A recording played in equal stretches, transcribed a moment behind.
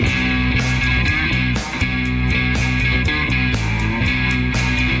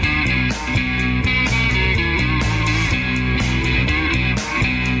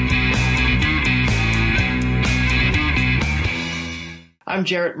I'm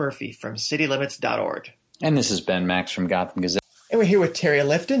Jarrett Murphy from citylimits.org. And this is Ben Max from Gotham Gazette. And we're here with Terry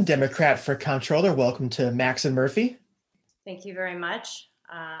Lifton, Democrat for Comptroller. Welcome to Max and Murphy. Thank you very much.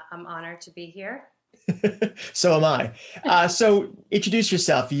 I'm honored to be here. So am I. So introduce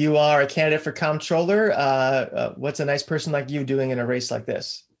yourself. You are a candidate for Comptroller. What's a nice person like you doing in a race like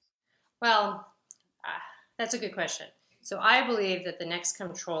this? Well, that's a good question. So I believe that the next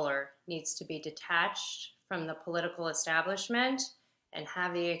Comptroller needs to be detached from the political establishment and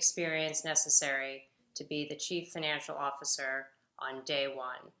have the experience necessary to be the chief financial officer on day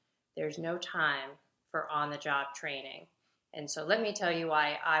one. There's no time for on-the-job training. And so let me tell you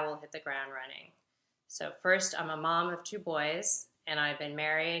why I will hit the ground running. So first, I'm a mom of 2 boys, and I've been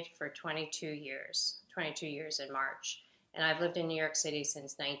married for 22 years in March. And I've lived in New York City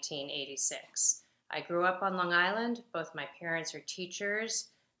since 1986. I grew up on Long Island. Both my parents are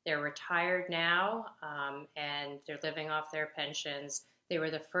teachers. They're retired now, and they're living off their pensions. They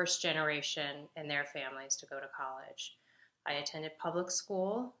were the first generation in their families to go to college. I attended public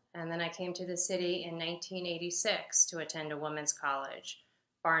school, and then I came to the city in 1986 to attend a women's college,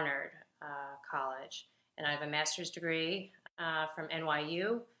 Barnard College. And I have a master's degree from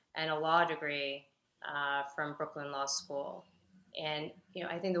NYU and a law degree from Brooklyn Law School. And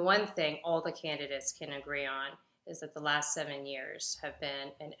I think the one thing all the candidates can agree on is that the last 7 years have been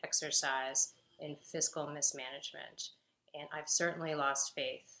an exercise in fiscal mismanagement. And I've certainly lost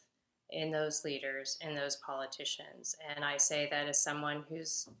faith in those leaders, in those politicians. And I say that as someone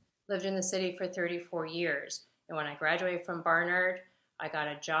who's lived in the city for 34 years. And when I graduated from Barnard, I got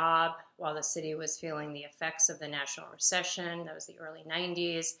a job while the city was feeling the effects of the national recession. That was the early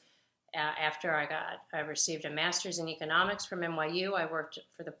 90s. After I received a master's in economics from NYU, I worked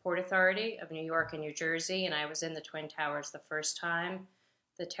for the Port Authority of New York and New Jersey, and I was in the Twin Towers the first time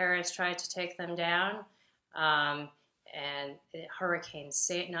the terrorists tried to take them down. And Hurricane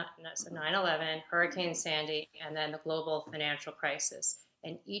 9/11, Hurricane Sandy, and then the global financial crisis.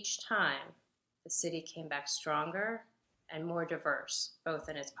 And each time, the city came back stronger and more diverse, both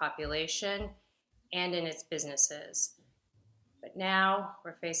in its population and in its businesses. But now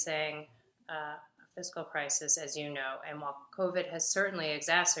we're facing a fiscal crisis, as you know, and while COVID has certainly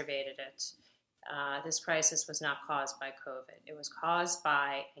exacerbated it, this crisis was not caused by COVID. It was caused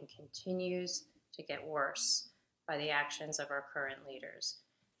by and continues to get worse by the actions of our current leaders.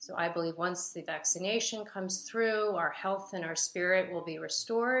 So I believe once the vaccination comes through, our health and our spirit will be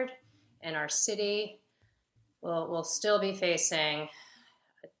restored, and our city will still be facing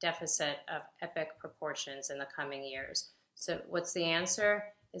a deficit of epic proportions in the coming years. So what's the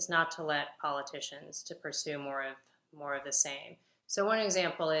answer? Is not to let politicians to pursue more of the same. So one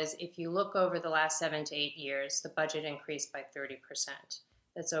example is if you look over the last 7 to 8 years, the budget increased by 30%.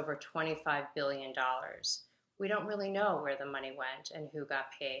 That's over $25 billion. We don't really know where the money went and who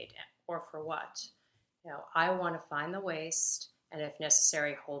got paid or for what. I want to find the waste and, if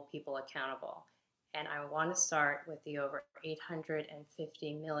necessary, hold people accountable. And I want to start with the over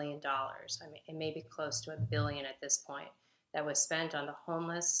 $850 million. I mean, it may be close to $1 billion at this point that was spent on the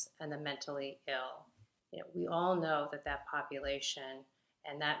homeless and the mentally ill. We all know that population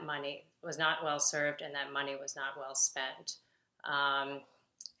and that money was not well served, and that money was not well spent.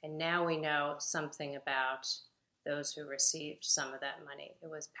 And now we know something about those who received some of that money. It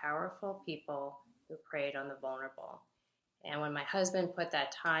was powerful people who preyed on the vulnerable. And when my husband put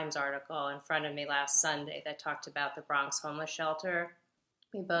that Times article in front of me last Sunday that talked about the Bronx homeless shelter,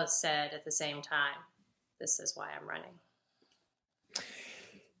 we both said at the same time, this is why I'm running.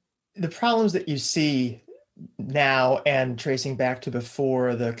 The problems that you see now and tracing back to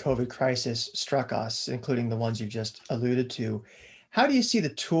before the COVID crisis struck us, including the ones you just alluded to, how do you see the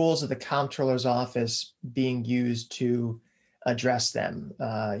tools of the Comptroller's office being used to address them?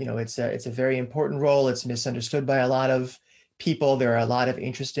 It's a very important role. It's misunderstood by a lot of people. There are a lot of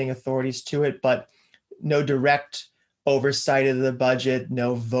interesting authorities to it, but no direct oversight of the budget,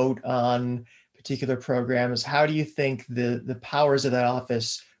 no vote on particular programs. How do you think the powers of that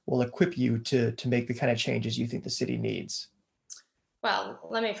office will equip you to make the kind of changes you think the city needs? Well,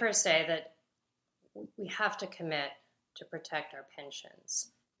 let me first say that we have to commit to protect our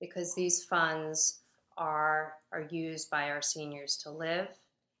pensions, because these funds are used by our seniors to live,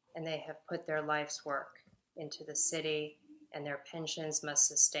 and they have put their life's work into the city, and their pensions must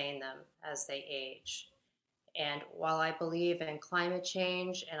sustain them as they age. And while I believe in climate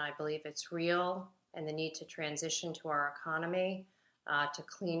change, and I believe it's real, and the need to transition to our economy to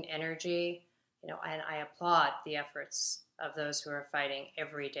clean energy, and I applaud the efforts of those who are fighting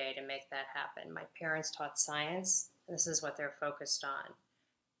every day to make that happen. My parents taught science, and this is what they're focused on.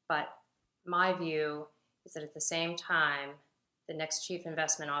 But my view is that at the same time, the next chief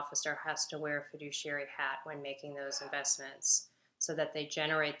investment officer has to wear a fiduciary hat when making those investments so that they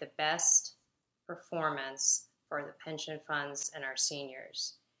generate the best performance for the pension funds and our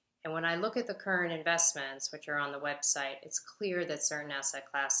seniors. And when I look at the current investments, which are on the website, it's clear that certain asset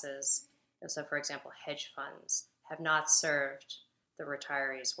classes, so for example, hedge funds, have not served the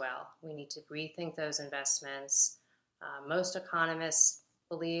retirees well. We need to rethink those investments. Most economists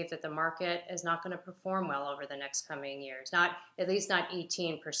believe that the market is not going to perform well over the next coming years, at least not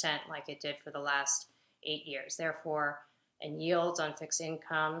 18% like it did for the last 8 years. Therefore, and yields on fixed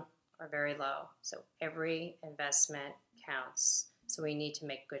income are very low. So every investment counts. So we need to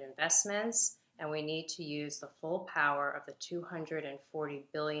make good investments, and we need to use the full power of the $240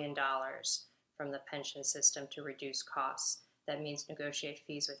 billion from the pension system to reduce costs. That means negotiate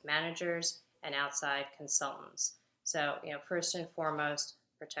fees with managers and outside consultants. So, first and foremost,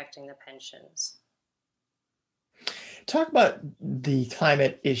 protecting the pensions. Talk about the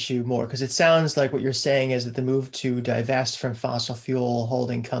climate issue more, because it sounds like what you're saying is that the move to divest from fossil fuel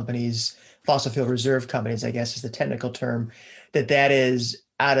holding companies, fossil fuel reserve companies, I guess is the technical term, that is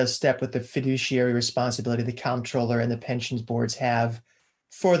out of step with the fiduciary responsibility the comptroller and the pensions boards have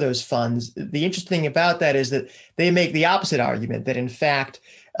for those funds. The interesting thing about that is that they make the opposite argument, that in fact,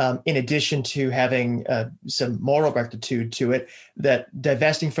 in addition to having some moral rectitude to it, that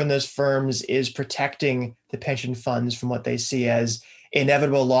divesting from those firms is protecting the pension funds from what they see as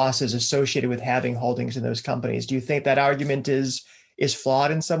inevitable losses associated with having holdings in those companies. Do you think that argument is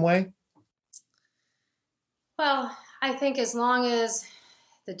flawed in some way? Well, I think as long as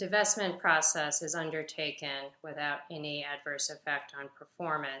the divestment process is undertaken without any adverse effect on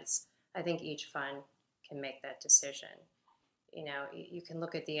performance, I think each fund can make that decision. You can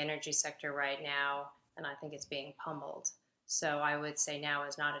look at the energy sector right now, and I think it's being pummeled. So I would say now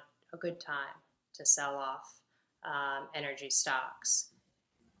is not a good time to sell off energy stocks.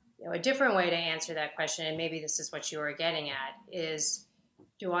 A different way to answer that question, and maybe this is what you were getting at, is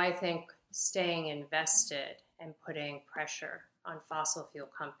do I think staying invested and putting pressure on fossil fuel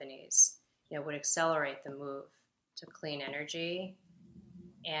companies, would accelerate the move to clean energy?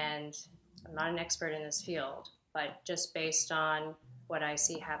 And I'm not an expert in this field, but just based on what I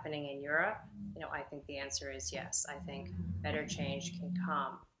see happening in Europe, I think the answer is yes. I think better change can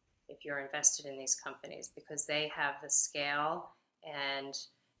come if you're invested in these companies because they have the scale and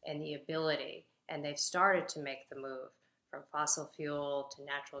the ability, and they've started to make the move from fossil fuel to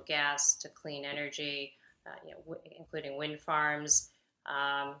natural gas to clean energy, including wind farms.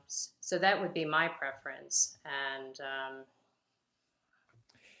 So that would be my preference. And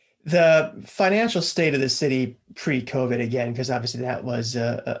the financial state of the city pre-COVID, again, because obviously that was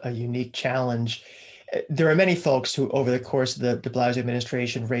a unique challenge. There are many folks who, over the course of the de Blasio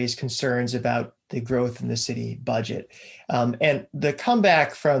administration, raised concerns about the growth in the city budget. And the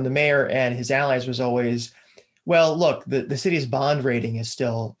comeback from the mayor and his allies was always, well, look, the city's bond rating is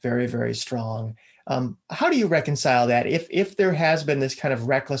still very, very strong. How do you reconcile that? If there has been this kind of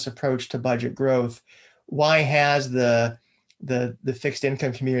reckless approach to budget growth, why has the fixed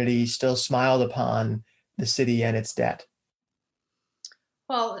income community still smiled upon the city and its debt?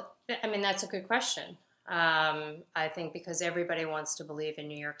 Well, that's a good question. I think because everybody wants to believe in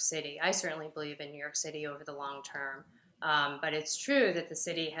New York City. I certainly believe in New York City over the long term. But it's true that the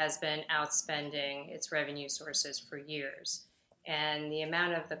city has been outspending its revenue sources for years. And the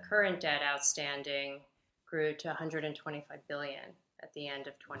amount of the current debt outstanding grew to $125 billion at the end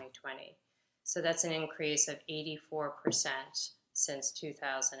of 2020. So that's an increase of 84% since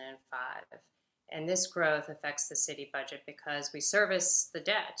 2005. And this growth affects the city budget because we service the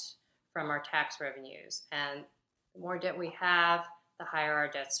debt from our tax revenues. And the more debt we have, the higher our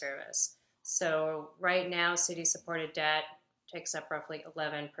debt service. So right now, city-supported debt takes up roughly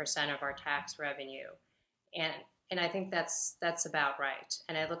 11% of our tax revenue. And I think that's about right.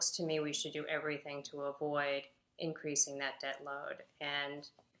 And it looks to me we should do everything to avoid increasing that debt load. And,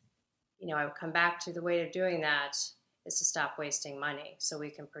 I would come back to the way of doing that is to stop wasting money so we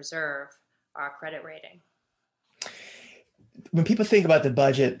can preserve our credit rating. When people think about the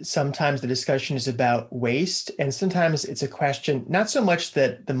budget, sometimes the discussion is about waste, and sometimes it's a question, not so much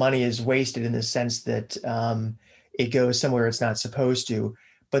that the money is wasted in the sense that it goes somewhere it's not supposed to,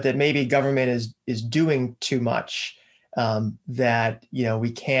 but that maybe government is doing too much, that,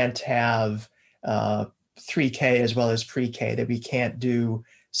 we can't have 3K as well as pre-K, that we can't do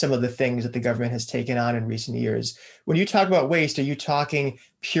some of the things that the government has taken on in recent years. When you talk about waste, are you talking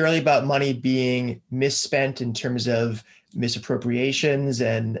purely about money being misspent in terms of misappropriations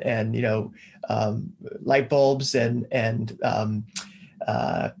and light bulbs and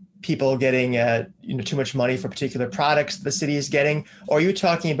people getting too much money for particular products the city is getting, or are you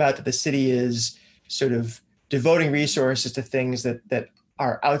talking about that the city is sort of devoting resources to things that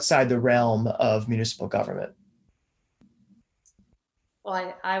are outside the realm of municipal government?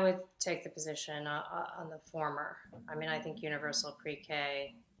 Well, I would take the position on the former. I mean, I think universal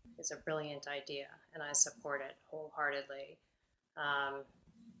pre-K is a brilliant idea, and I support it wholeheartedly. Um,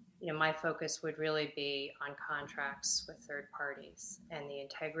 my focus would really be on contracts with third parties and the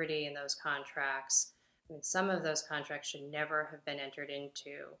integrity in those contracts. I mean, some of those contracts should never have been entered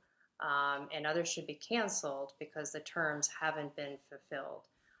into, and others should be canceled because the terms haven't been fulfilled.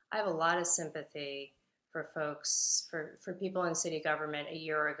 I have a lot of sympathy for folks, for people in city government a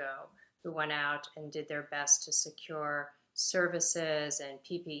year ago who went out and did their best to secure services and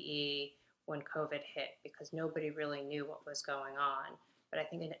PPE when COVID hit because nobody really knew what was going on. But I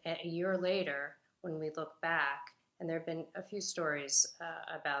think a year later, when we look back, and there have been a few stories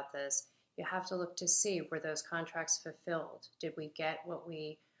about this, you have to look to see, were those contracts fulfilled? Did we get what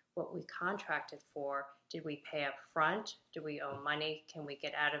we contracted for? Did we pay up front? Do we owe money? Can we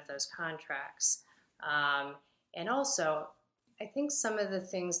get out of those contracts? And also, I think some of the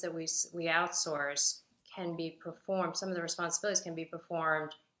things that we outsource can be performed, some of the responsibilities can be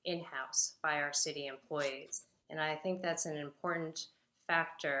performed in-house by our city employees. And I think that's an important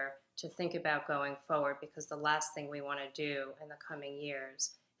factor to think about going forward, because the last thing we want to do in the coming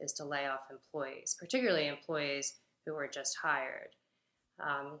years is to lay off employees, particularly employees who were just hired.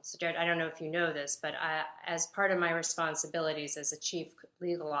 So Jared, I don't know if you know this, but as part of my responsibilities as a chief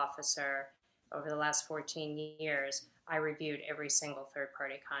legal officer over the last 14 years, I reviewed every single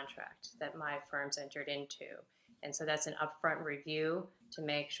third-party contract that my firms entered into. And so that's an upfront review to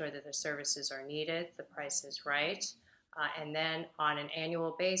make sure that the services are needed, the price is right. And then on an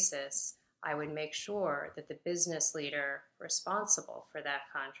annual basis, I would make sure that the business leader responsible for that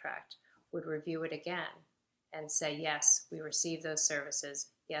contract would review it again and say, yes, we received those services.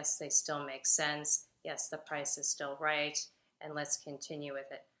 Yes, they still make sense. Yes, the price is still right. And let's continue with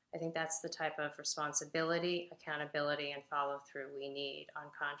it. I think that's the type of responsibility, accountability, and follow through we need on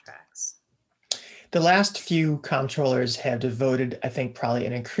contracts. The last few comptrollers have devoted, I think, probably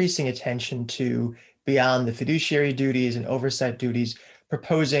an increasing attention to, beyond the fiduciary duties and oversight duties,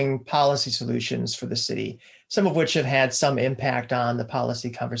 proposing policy solutions for the city, some of which have had some impact on the policy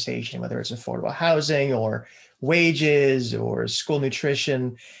conversation, whether it's affordable housing or wages or school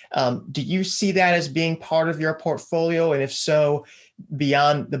nutrition. Do you see that as being part of your portfolio? And if so,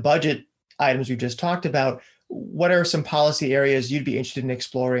 beyond the budget items we just talked about, what are some policy areas you'd be interested in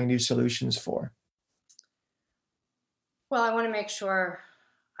exploring new solutions for? Well, I want to make sure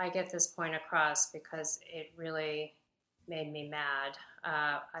I get this point across because it really made me mad.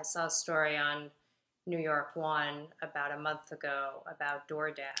 I saw a story on New York One about a month ago about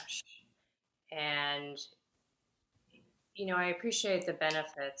DoorDash. And, I appreciate the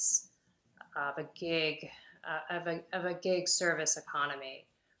benefits of a gig, of a gig service economy.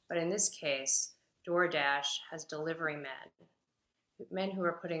 But in this case, DoorDash has delivery men who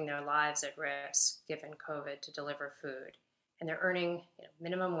are putting their lives at risk given COVID to deliver food. And they're earning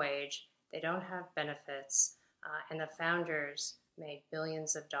minimum wage. They don't have benefits. And the founders made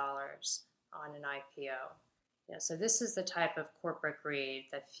billions of dollars on an IPO. So this is the type of corporate greed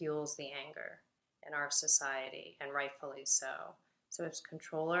that fuels the anger in our society, and rightfully so. So as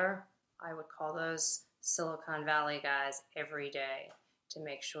controller, I would call those Silicon Valley guys every day to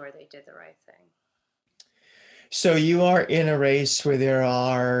make sure they did the right thing. So you are in a race where there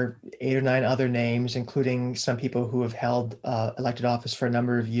are 8 or 9 other names, including some people who have held elected office for a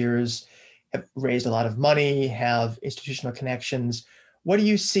number of years, have raised a lot of money, have institutional connections. What do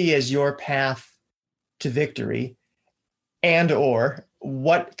you see as your path to victory, and or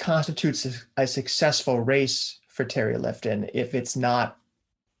what constitutes a successful race for Terry Lifton if it's not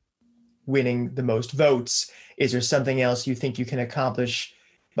winning the most votes? Is there something else you think you can accomplish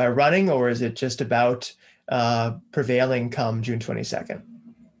by running, or is it just about prevailing come June 22nd?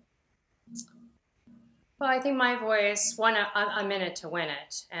 Well, I think my voice, I'm in it to win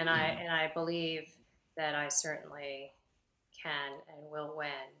it, and I believe that I certainly can and will win.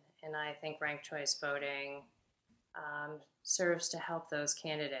 And I think ranked choice voting serves to help those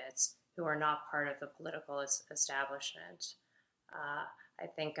candidates who are not part of the political establishment. I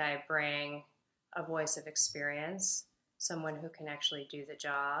think I bring a voice of experience, someone who can actually do the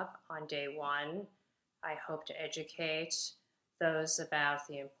job on day one. I hope to educate those about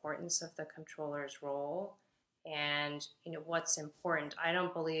the importance of the controller's role and what's important. I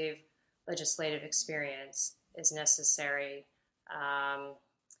don't believe legislative experience is necessary.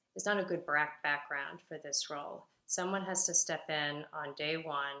 It's not a good background for this role. Someone has to step in on day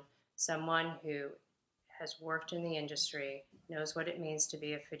one someone who has worked in the industry, knows what it means to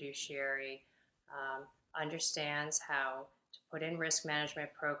be a fiduciary, understands how to put in risk management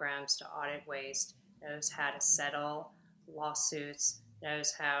programs to audit waste, knows how to settle lawsuits,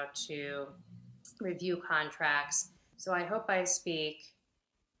 knows how to review contracts. So I hope I speak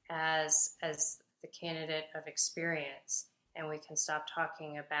as the candidate of experience, and we can stop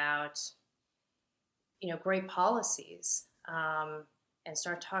talking about great policies, and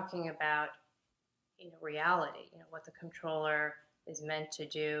start talking about reality, what the comptroller is meant to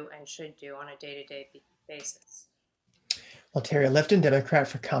do and should do on a day-to-day basis. Well, Terry Lifton, Democrat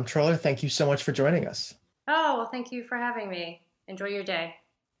for Comptroller, thank you so much for joining us. Oh, well, thank you for having me. Enjoy your day.